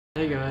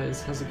Hey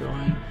guys, how's it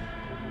going?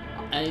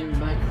 I'm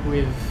back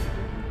with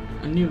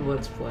a new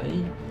Let's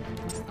Play.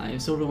 I'm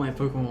still doing my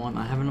Pokemon one.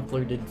 I haven't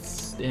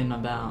uploaded in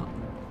about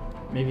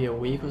maybe a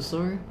week or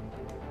so,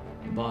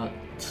 but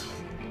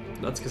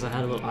that's because I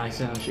had a little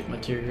accident. I chipped my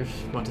tears,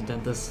 went to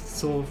dentist,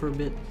 sore for a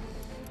bit.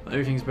 But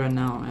everything's better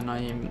now, and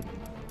I'm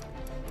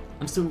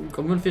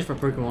gonna finish my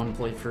Pokemon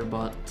playthrough,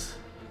 but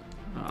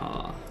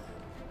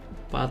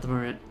at the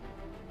moment,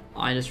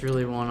 I just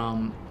really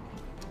want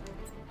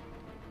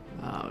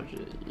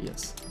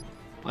yes.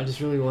 I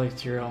just really like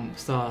to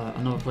start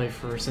another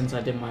playthrough since I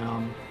did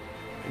my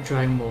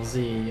Dragon Ball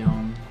Z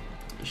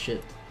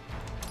shit.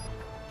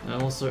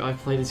 And also, I've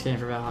played this game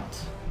for about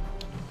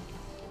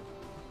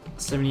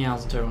 70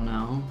 hours in total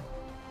now,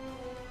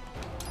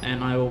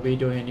 and I will be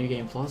doing a new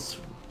game plus.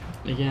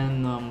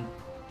 Again,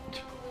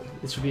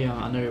 this will be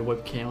another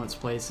webcam Let's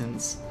Play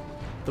since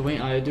the way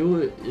I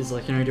do it is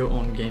like I only do it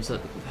on games that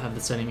have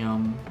the setting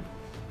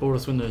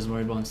borderless Windows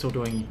mode, but I'm still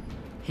doing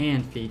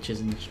hand features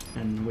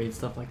and weird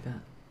stuff like that.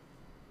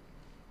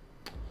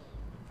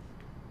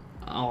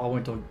 I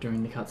won't talk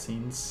during the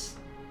cutscenes,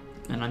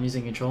 and I'm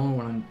using a controller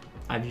when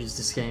I've used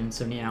this game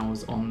 70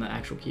 hours on the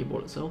actual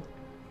keyboard itself.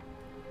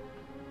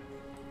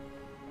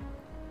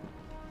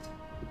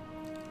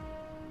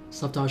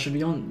 Subtitles should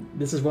be on.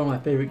 This is one of my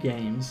favorite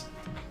games,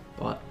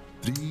 but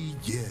 3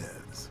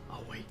 years.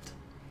 Oh wait.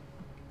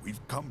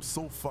 We've come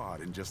so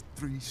far in just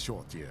 3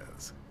 short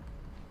years.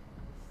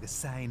 The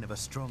sign of a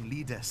strong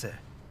leader, sir.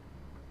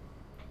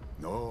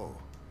 No.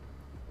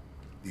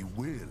 The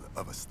will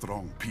of a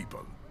strong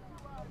people.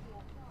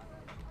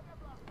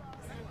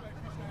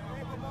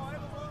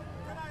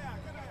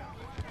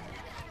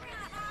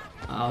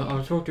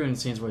 I'll talk during the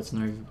scenes where it's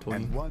no talking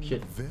And one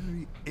shit.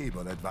 very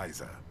able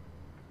advisor.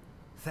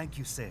 Thank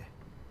you, sir.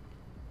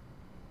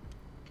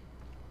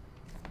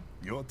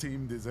 Your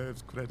team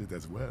deserves credit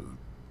as well,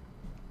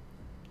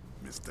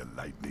 Mr.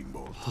 Lightning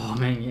Bolt. Oh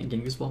man,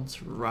 getting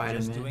goosebumps right in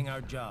Just there. doing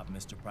our job,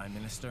 Mr. Prime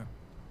Minister.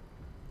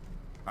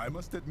 I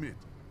must admit,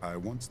 I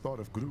once thought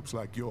of groups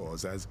like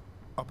yours as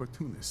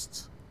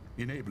opportunists,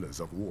 enablers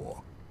of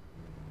war.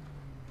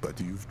 But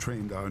you've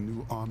trained our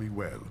new army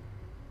well.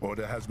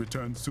 Order has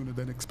returned sooner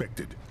than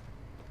expected.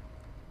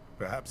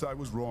 Perhaps I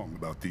was wrong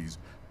about these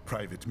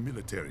private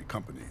military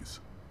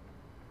companies.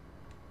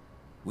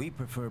 We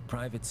prefer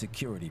private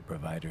security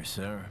providers,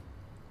 sir.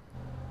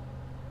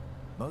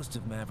 Most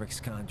of Maverick's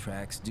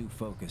contracts do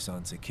focus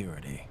on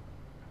security.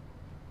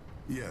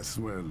 Yes,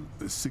 well,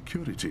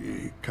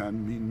 security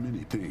can mean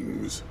many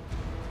things.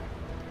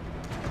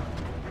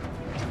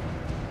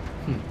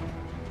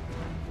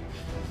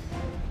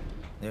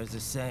 There's a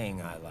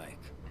saying I like.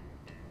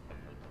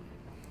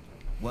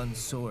 One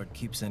sword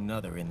keeps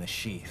another in the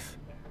sheath.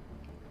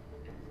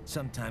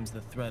 Sometimes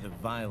the threat of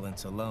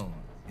violence alone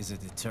is a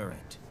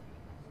deterrent.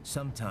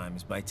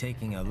 Sometimes by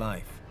taking a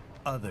life,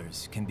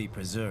 others can be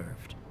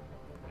preserved.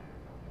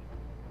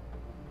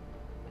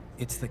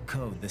 It's the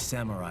code the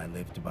samurai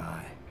lived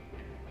by.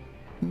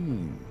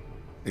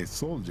 A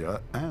soldier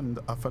and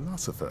a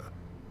philosopher.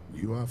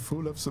 You are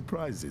full of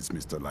surprises,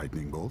 Mr.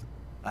 Lightning Bolt.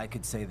 I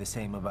could say the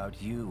same about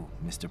you,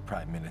 Mr.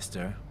 Prime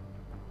Minister.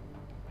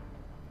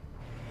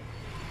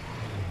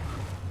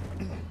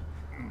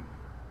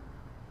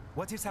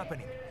 What is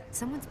happening?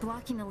 Someone's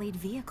blocking the lead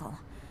vehicle.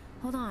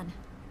 Hold on.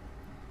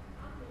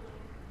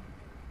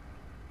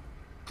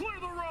 Clear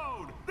the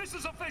road! This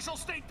is official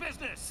state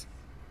business!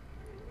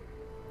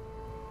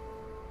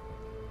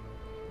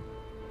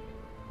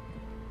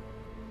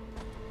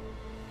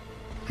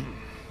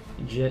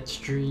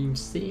 Jetstream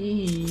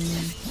scene.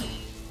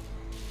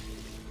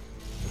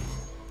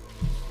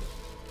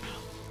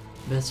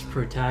 Best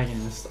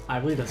protagonist. I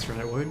believe that's the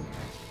right word.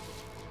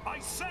 I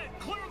said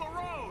clear the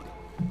road!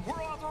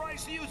 We're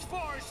authorized to use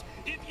force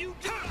if you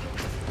do!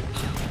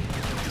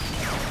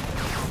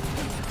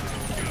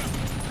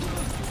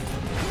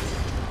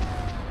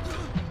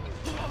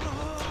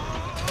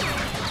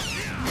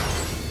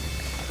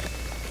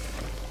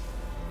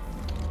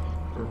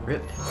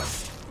 Rip.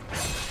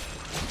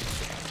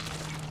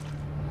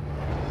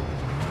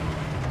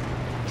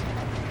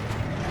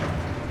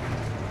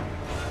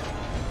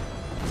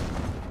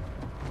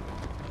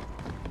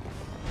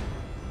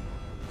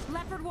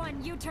 Leopard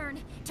 1, U-turn.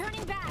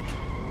 Turning back.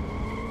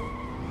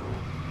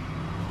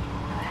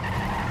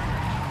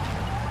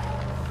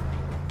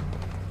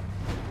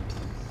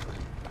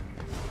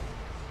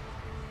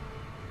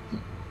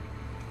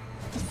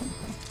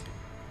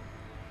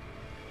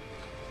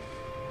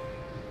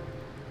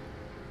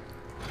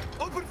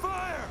 Open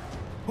fire!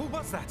 Who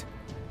was that?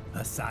 A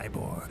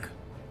cyborg.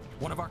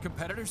 One of our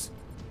competitors?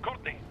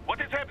 Courtney,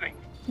 what is happening?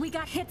 We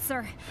got hit,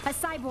 sir. A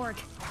cyborg.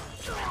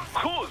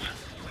 Whose?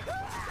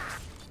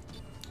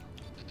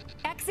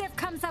 XF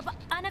comes up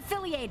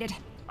unaffiliated.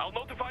 I'll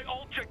notify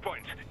all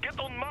checkpoints. Get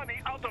on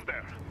money out of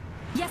there.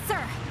 Yes,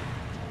 sir.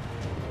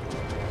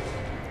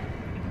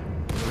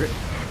 Rip.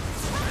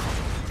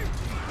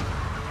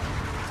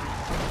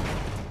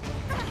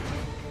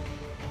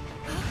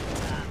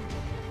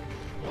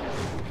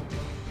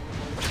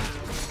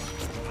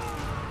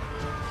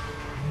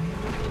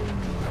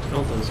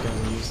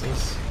 guys are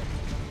useless.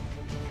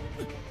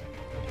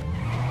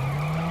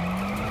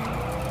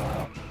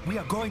 We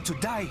are going to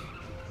die.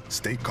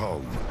 Stay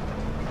calm.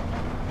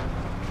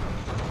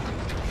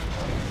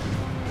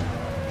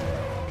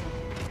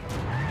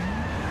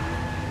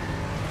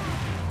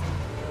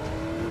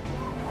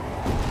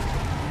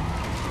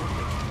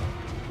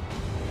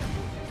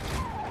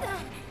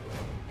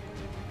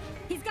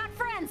 He's got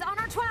friends on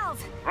our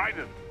 12.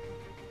 Raiden,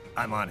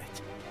 I'm on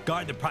it.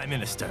 Guard the Prime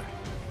Minister.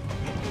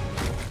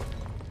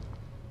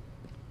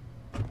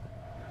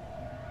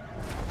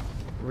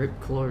 Rip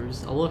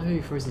clothes. I love how he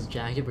throws his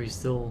jacket, but he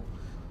still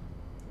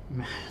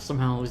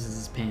somehow loses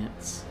his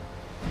pants.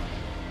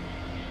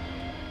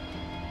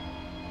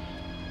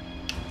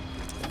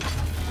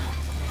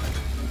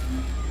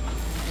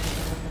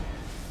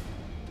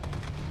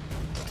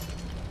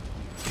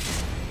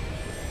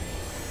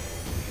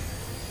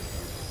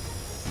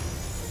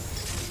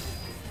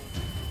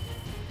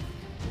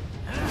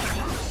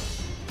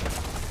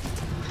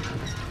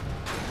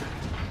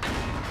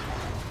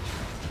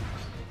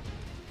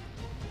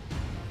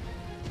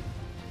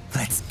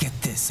 Let's get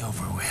this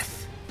over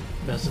with.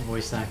 Best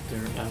voice actor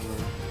ever.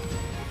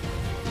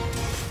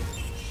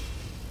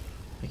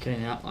 Okay,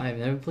 now I've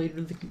never played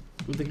with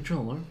the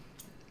controller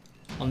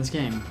on this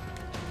game.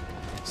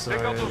 So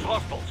take out those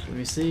hostiles. let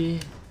me see.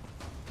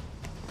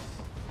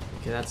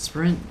 Okay, that's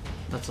sprint.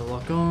 That's a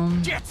lock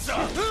on.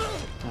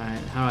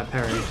 Alright, how do I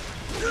parry?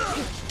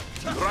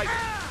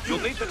 Raiden, you'll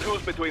need to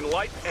choose between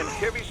light and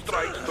heavy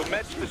strikes to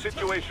match the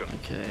situation.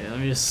 Okay, let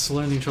me just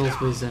learn the controls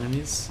for these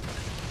enemies.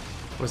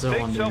 Where's that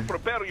Take one?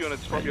 self-repair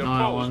units from Wait, your no, I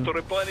foes want- to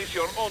replenish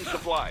your own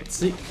supply. Let's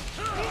see.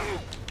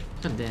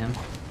 God damn.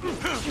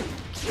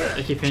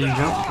 I keep hitting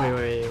jump.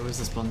 Wait, what does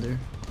this button do?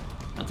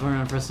 At the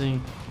moment I'm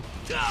pressing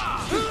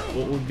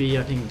what would be,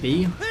 I think,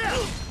 B?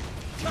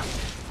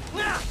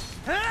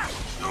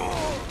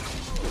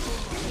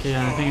 Okay,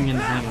 I think I'm getting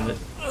the hang of it.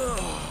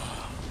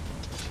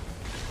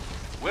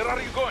 Where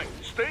are you going?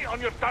 Stay on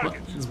your targets.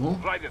 What? There's more?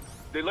 Raiden,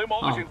 the limo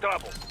is Oh. in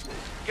trouble.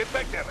 Get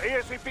back there,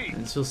 ASAP.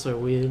 It feels so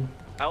weird.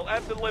 I'll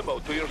add the limo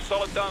to your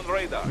solid down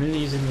radar. I'm really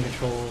using the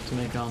controller to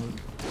make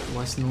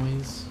less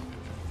noise.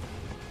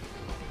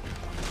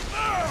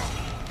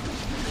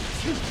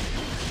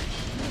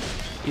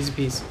 Easy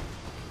peasy.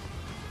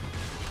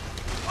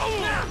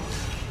 I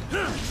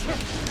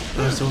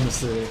just want us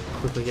to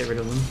quickly get rid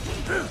of them.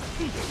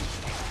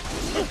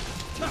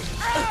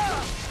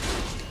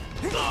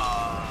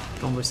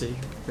 Combo C.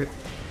 Rip.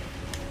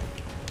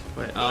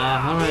 Wait,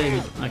 how do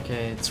I...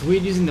 Okay, it's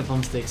weird using the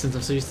thumbstick since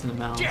I'm so used to the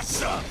mouse.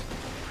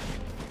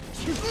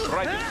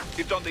 Raiden,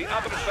 it's on the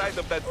other side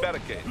of that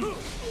barricade.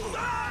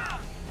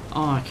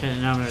 Oh, okay,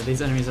 now no,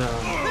 these enemies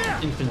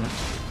are infinite.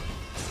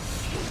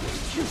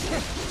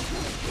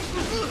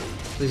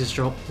 Please just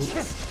drop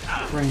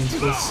frames,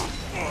 please.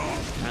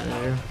 Right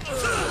there.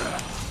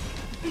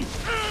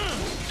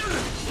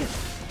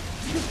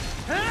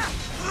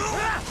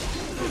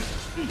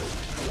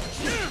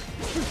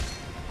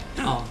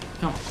 Oh,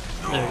 come on.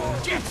 There we go.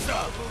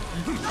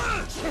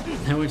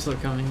 Now we're still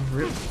coming.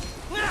 Rip.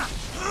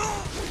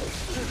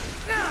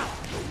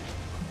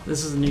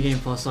 This is a new game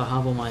plus, so I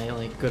have all my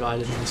like good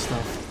items and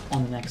stuff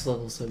on the next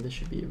level, so this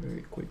should be a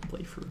very quick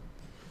playthrough.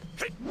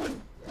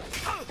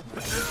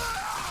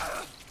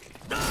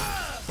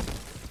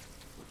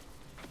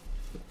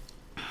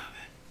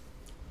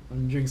 I'm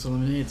gonna drink some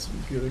lemonade, some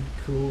good,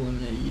 cool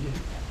lemonade.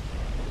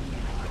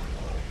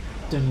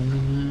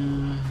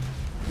 Dun-dun-dun-dun.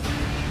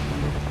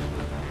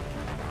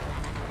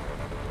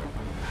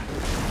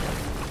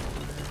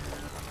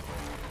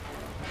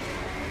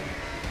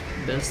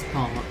 Best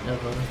palm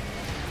ever.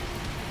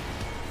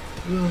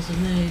 Rules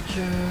of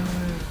nature.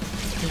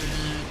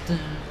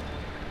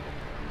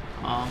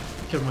 Oh,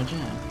 killed my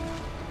jam.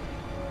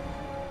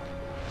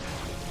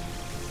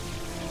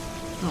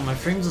 Oh, my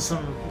frames are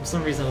for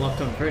some reason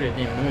locked on credit,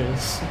 didn't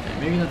notice. Okay,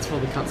 maybe that's for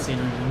the cutscene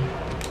only.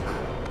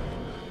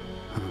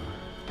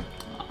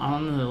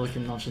 I'm gonna look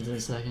at notches in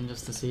a second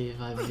just to see if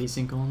I have a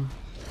V-Sync on.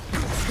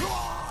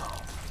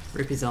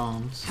 Rip his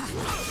arms.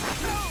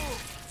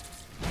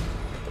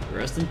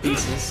 Rest in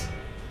pieces.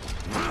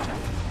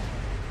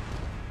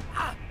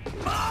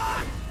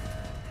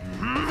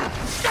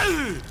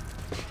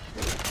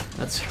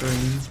 That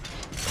scream.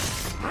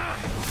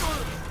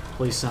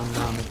 Please sound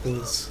normal,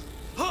 please.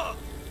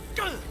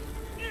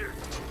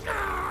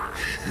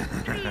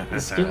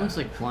 This skin looks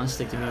like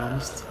plastic, to be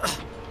honest.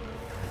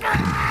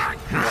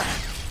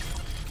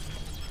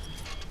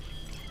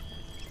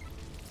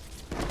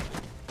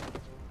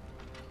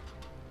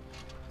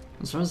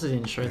 I'm surprised they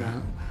didn't show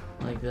that.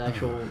 Like, the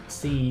actual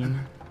scene.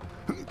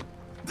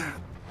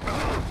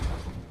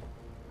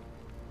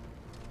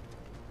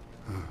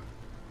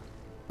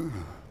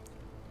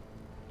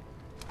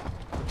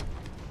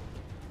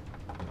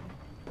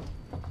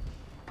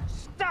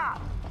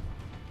 Stop!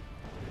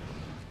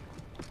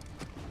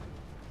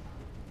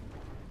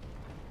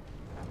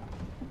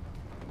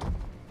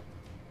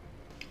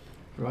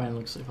 Ryan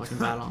looks like fucking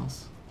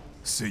badass.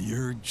 So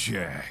you're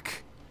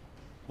Jack.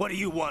 What do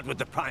you want with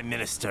the Prime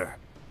Minister?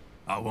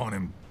 I want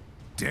him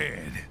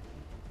dead.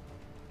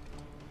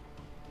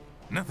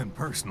 Nothing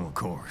personal, of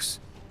course.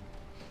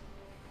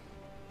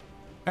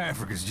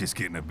 Africa's just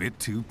getting a bit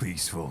too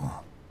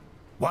peaceful.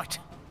 What?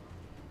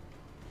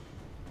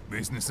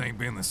 Business ain't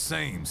been the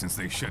same since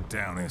they shut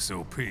down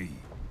SOP.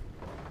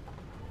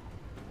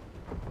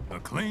 A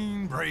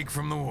clean break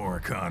from the war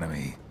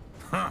economy.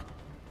 Huh.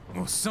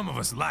 Well, some of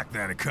us like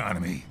that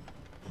economy.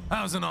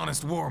 How's an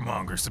honest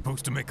warmonger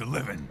supposed to make a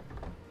living?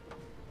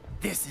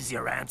 This is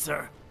your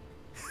answer?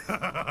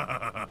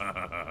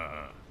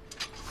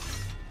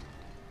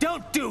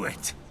 Don't do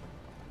it!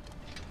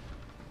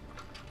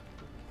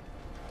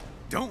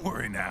 Don't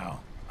worry now.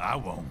 I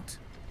won't.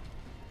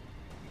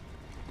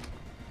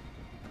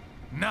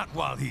 Not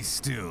while he's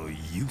still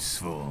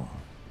useful.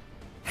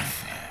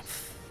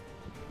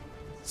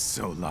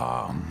 So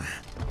long.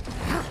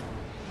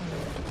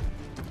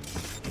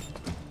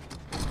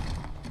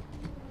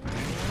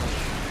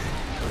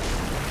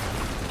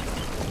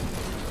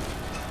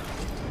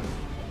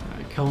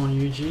 Alright, come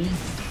on, UG.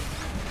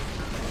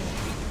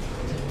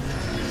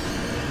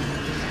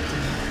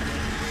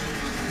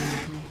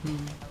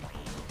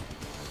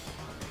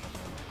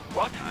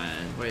 What?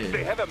 Wait.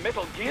 They have a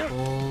Metal Gear?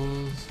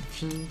 Balls,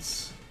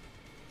 options.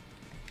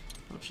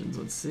 Options,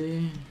 let's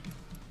see.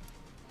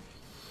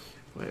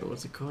 Wait,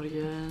 what's it called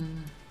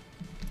again?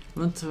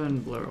 I'm gonna turn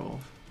blur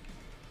off.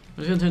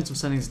 I'm just gonna turn some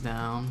settings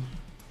down.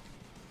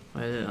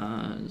 Wait,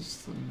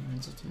 just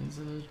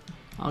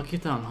I'll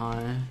keep that on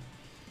high.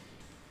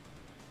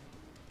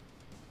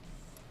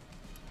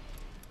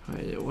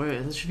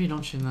 Wait, there should be an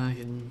option that I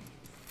can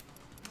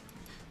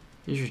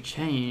use your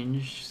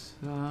change.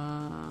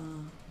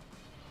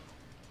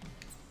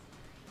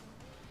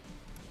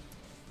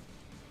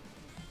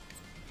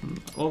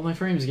 Well, my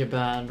frames get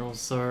bad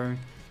also.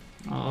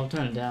 I'll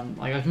turn it down.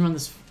 Like, I can run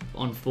this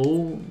on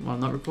full while I'm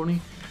not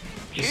recording.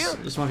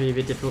 This might be a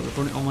bit difficult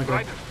recording. Oh my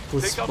god,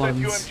 plus Take out that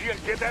buttons. UMG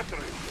and get after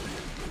it.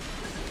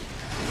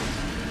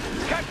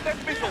 Catch that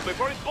missile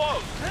before it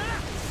blows.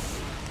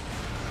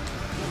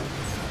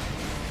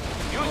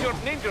 Use your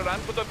ninja run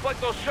to deflect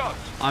those shots.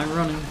 I'm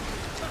running.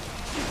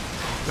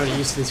 Gotta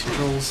use these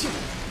controls.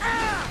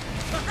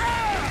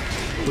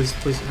 Please,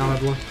 please, how I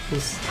block,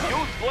 please.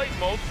 Use blade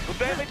mode to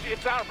damage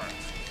its armor.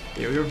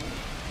 Here we go.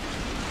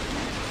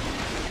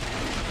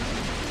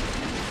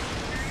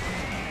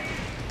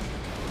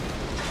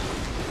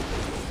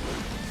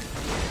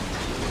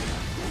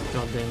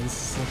 God damn, this is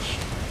such...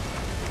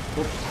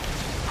 Whoop.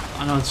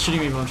 I know it's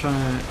shooting me, but I'm trying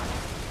to...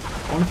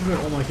 I want to figure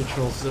out all my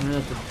controls, because I know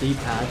that the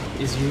D-pad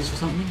is used for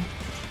something.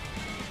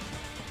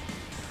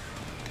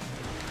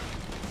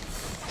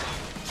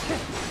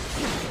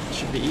 It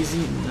should be easy,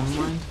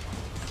 never mind.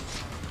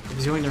 If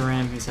he's going to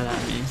ram his head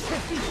at me.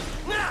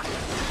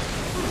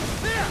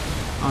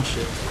 Oh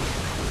shit.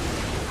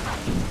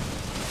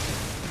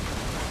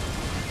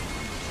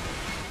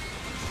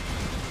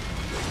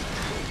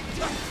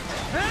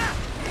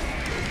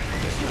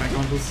 Alright, go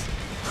on, please.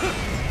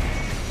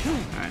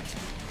 Alright.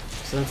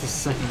 So that's the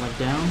second leg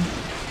down.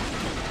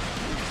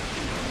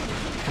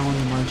 Come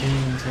on,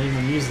 Margine, take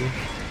my music.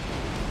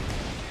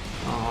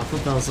 Oh, I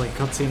thought that was like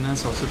cutscene there,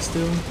 so I'll sit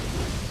still.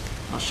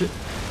 Oh shit.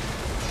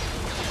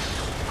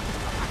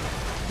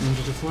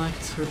 Ninja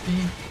deflect,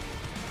 repeat.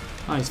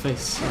 Oh, his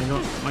face. I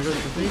got the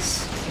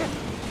face.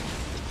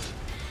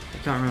 I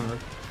can't remember.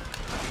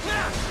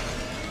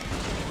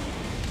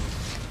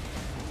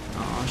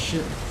 Oh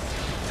shit.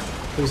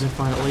 Please don't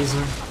find a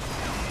laser.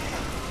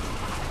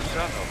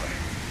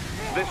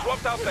 They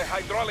swapped out the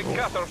hydraulic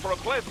cutter for a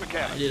plasma I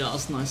cannon. did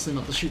ask nicely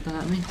not to shoot that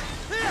at me.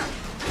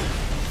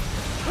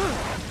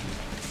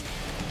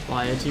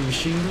 Fire 2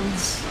 machine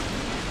guns.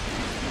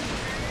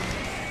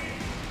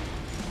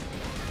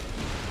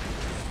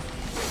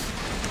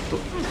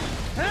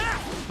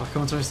 Oh,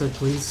 come on, sorry, said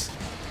please.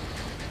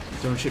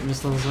 Don't shoot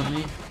missiles at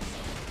me.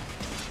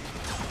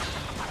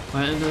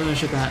 Wait, don't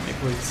shoot that at me,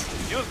 please.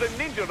 Use the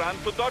ninja run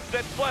to dodge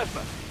that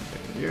plasma.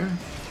 Here.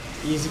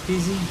 Easy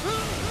peasy.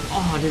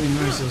 Oh, I didn't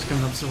even notice it was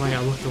coming up so way. I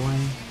looked away.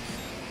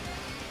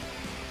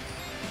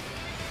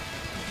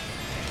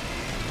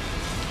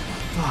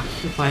 Fuck,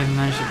 if I hadn't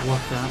managed to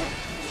block that.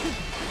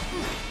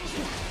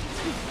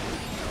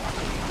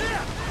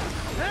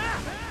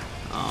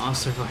 Oh, I'm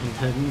so fucking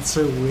dead. It's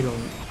so weird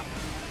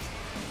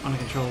on a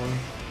controller.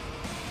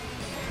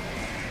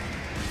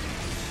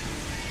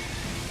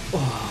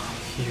 Oh,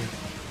 phew.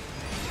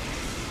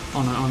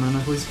 Oh no,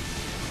 please.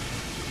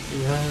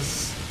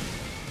 Yes.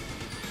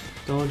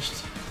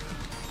 Dodged.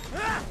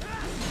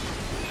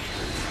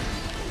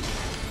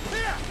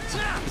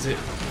 Is it?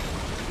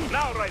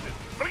 Now, Raiden,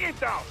 bring it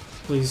down.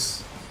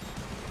 Please.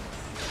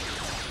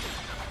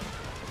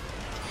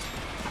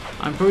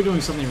 I'm probably doing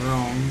something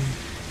wrong.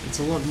 It's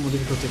a lot more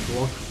difficult to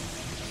block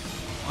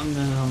on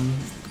the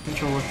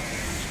controller.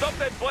 Stop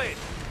that blade.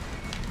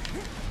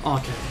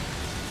 Okay.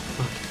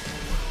 Fuck.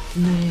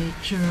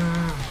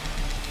 Nature.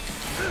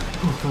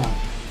 Oh, come on.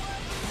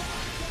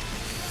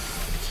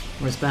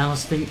 Worst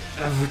balance thing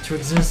ever to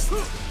exist.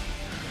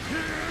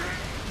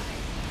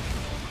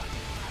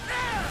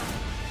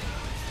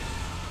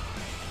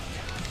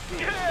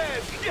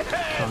 Yes, yes.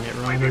 Can't get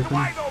Leave right it open.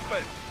 wide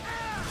open.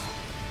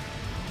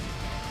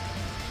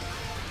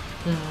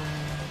 Da, da,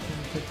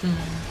 da,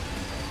 da.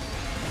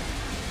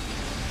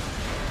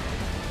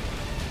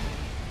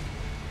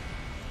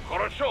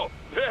 Хорошо,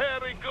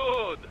 very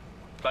good.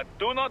 But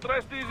do not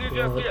rest easy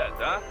just yet,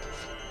 huh?